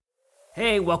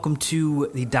Hey, welcome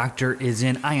to The Doctor Is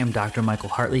In. I am Dr. Michael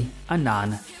Hartley, a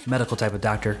non-medical type of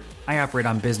doctor. I operate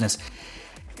on business,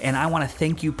 and I want to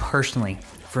thank you personally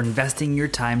for investing your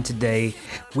time today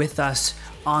with us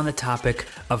on the topic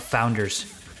of founders.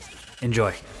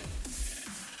 Enjoy.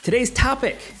 Today's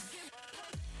topic,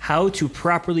 how to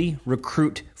properly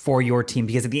recruit for your team.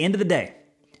 Because at the end of the day,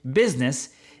 business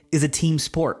is a team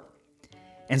sport.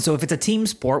 And so if it's a team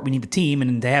sport, we need a team,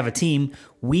 and to have a team,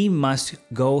 we must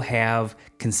go have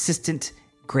consistent,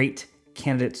 great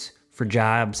candidates for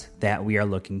jobs that we are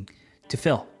looking to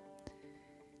fill.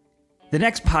 The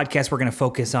next podcast, we're going to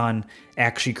focus on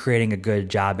actually creating a good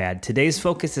job ad. Today's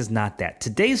focus is not that.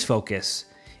 Today's focus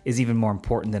is even more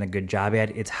important than a good job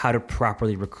ad. It's how to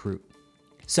properly recruit.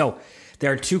 So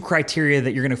there are two criteria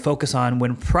that you're going to focus on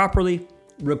when properly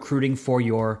recruiting for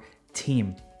your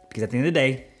team. Because at the end of the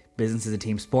day, business is a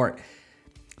team sport.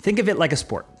 Think of it like a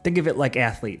sport. Think of it like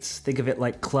athletes. Think of it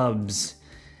like clubs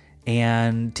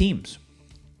and teams.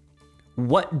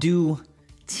 What do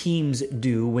teams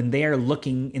do when they are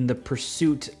looking in the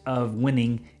pursuit of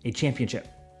winning a championship?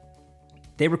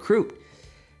 They recruit.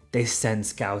 They send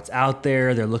scouts out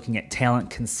there. They're looking at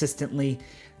talent consistently.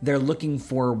 They're looking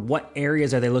for what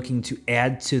areas are they looking to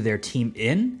add to their team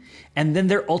in. And then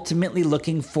they're ultimately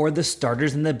looking for the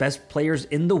starters and the best players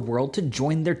in the world to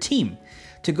join their team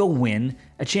to go win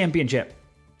a championship.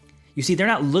 You see, they're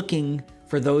not looking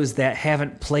for those that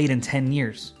haven't played in 10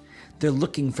 years. They're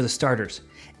looking for the starters.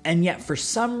 And yet, for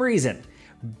some reason,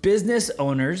 business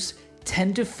owners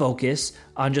tend to focus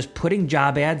on just putting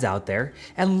job ads out there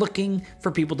and looking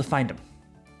for people to find them.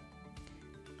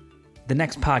 The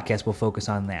next podcast will focus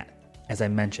on that, as I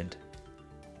mentioned.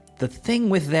 The thing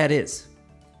with that is,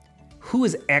 who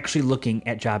is actually looking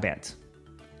at job ads?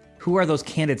 Who are those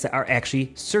candidates that are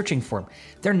actually searching for them?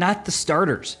 They're not the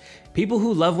starters. People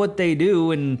who love what they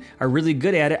do and are really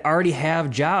good at it already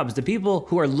have jobs. The people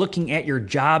who are looking at your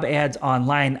job ads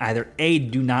online either A,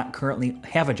 do not currently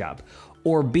have a job,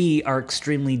 or B, are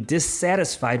extremely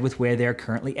dissatisfied with where they're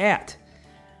currently at.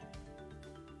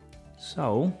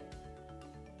 So,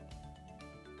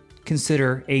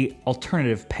 consider an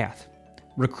alternative path,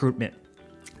 recruitment.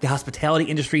 The hospitality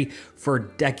industry for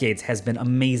decades has been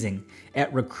amazing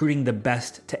at recruiting the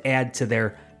best to add to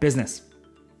their business.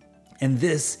 And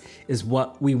this is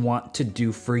what we want to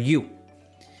do for you.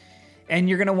 And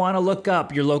you're going to want to look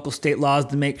up your local state laws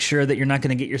to make sure that you're not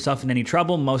going to get yourself in any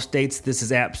trouble. Most states, this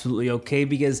is absolutely okay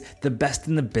because the best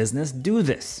in the business do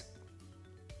this.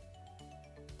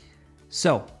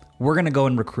 So, we're going to go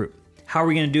and recruit. How are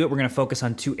we going to do it? We're going to focus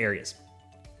on two areas.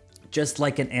 Just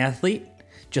like an athlete,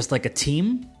 just like a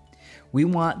team, we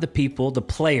want the people, the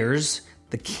players,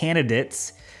 the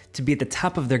candidates to be at the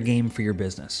top of their game for your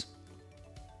business.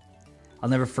 I'll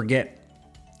never forget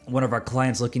one of our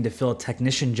clients looking to fill a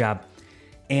technician job.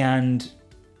 And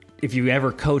if you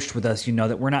ever coached with us, you know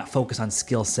that we're not focused on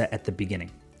skill set at the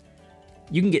beginning.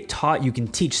 You can get taught, you can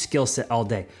teach skill set all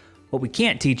day. What we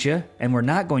can't teach you, and we're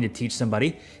not going to teach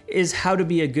somebody, is how to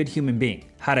be a good human being,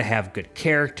 how to have good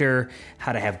character,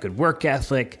 how to have good work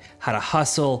ethic, how to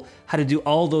hustle, how to do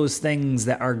all those things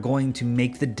that are going to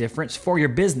make the difference for your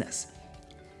business.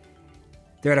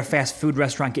 They're at a fast food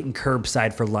restaurant getting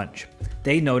curbside for lunch.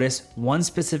 They notice one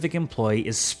specific employee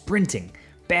is sprinting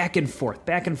back and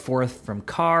forth from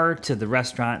car to the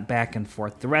restaurant, back and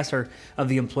forth. The rest of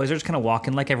the employees are just kind of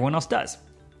walking like everyone else does.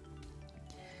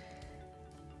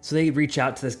 So they reach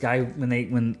out to this guy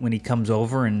when he comes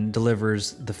over and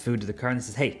delivers the food to the car, and he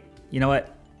says, "Hey, you know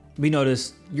what? We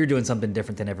noticed you're doing something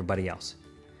different than everybody else.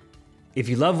 If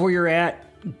you love where you're at,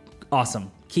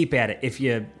 awesome. Keep at it. If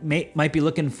you might be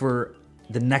looking for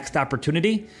the next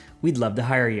opportunity, we'd love to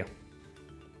hire you.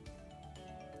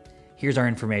 Here's our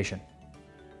information."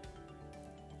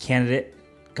 Candidate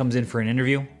comes in for an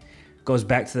interview, goes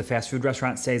back to the fast food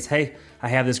restaurant, says, "Hey, I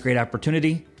have this great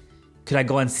opportunity. Could I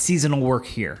go on seasonal work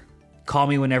here? Call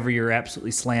me whenever you're absolutely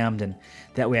slammed, and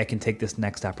that way I can take this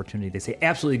next opportunity." They say,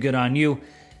 "Absolutely, good on you."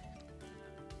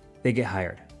 They get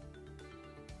hired.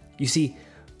 You see,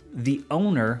 the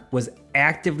owner was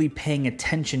actively paying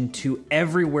attention to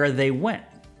everywhere they went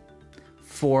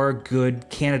for good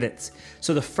candidates.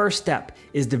 So the first step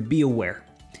is to be aware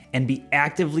and be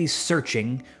actively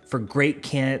searching for great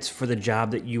candidates for the job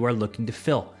that you are looking to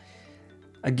fill.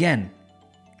 Again,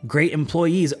 great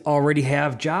employees already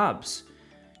have jobs.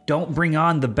 Don't bring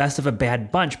on the best of a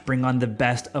bad bunch. Bring on the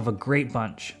best of a great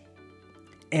bunch.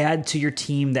 Add to your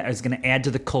team that is going to add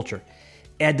to the culture,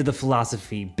 add to the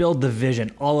philosophy, build the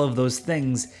vision, all of those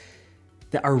things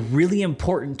that are really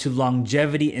important to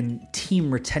longevity and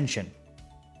team retention.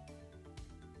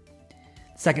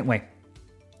 Second way,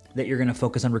 that you're going to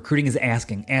focus on recruiting is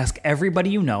asking. Ask everybody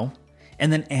you know,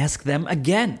 and then ask them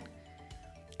again.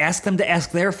 Ask them to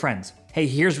ask their friends. Hey,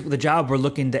 here's the job we're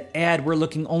looking to add. We're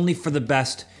looking only for the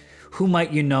best. Who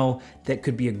might you know that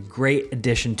could be a great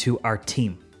addition to our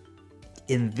team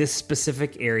in this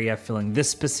specific area, filling this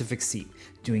specific seat,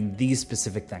 doing these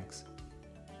specific things?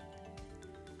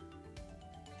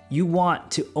 You want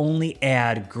to only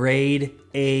add grade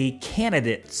A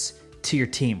candidates to your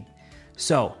team.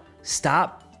 So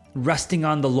stop resting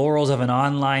on the laurels of an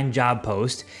online job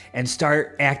post and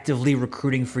start actively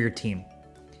recruiting for your team.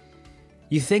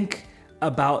 You think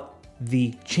about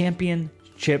the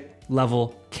championship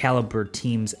level caliber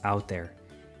teams out there.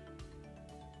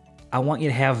 I want you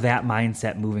to have that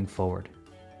mindset moving forward.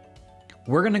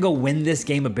 We're going to go win this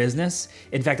game of business.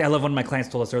 In fact, I love one of my clients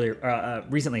told us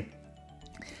recently.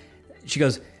 She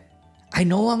goes, I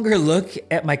no longer look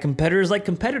at my competitors like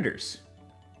competitors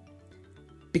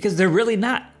because they're really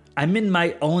not. I'm in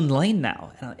my own lane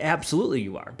now. Absolutely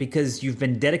you are, because you've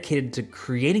been dedicated to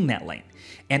creating that lane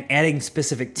and adding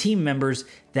specific team members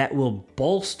that will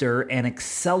bolster and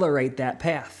accelerate that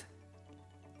path.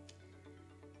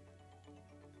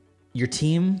 Your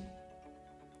team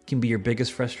can be your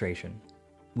biggest frustration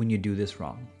when you do this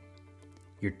wrong.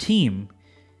 Your team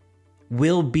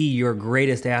will be your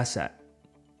greatest asset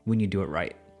when you do it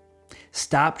right.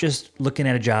 Stop just looking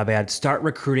at a job ad. Start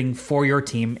recruiting for your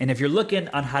team. And if you're looking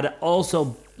on how to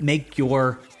also make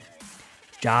your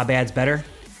job ads better,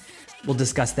 we'll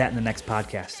discuss that in the next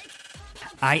podcast.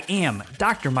 I am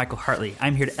Dr. Michael Hartley.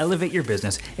 I'm here to elevate your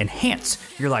business, enhance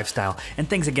your lifestyle. And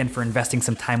thanks again for investing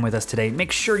some time with us today.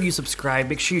 Make sure you subscribe.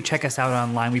 Make sure you check us out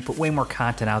online. We put way more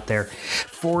content out there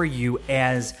for you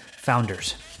as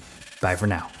founders. Bye for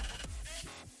now.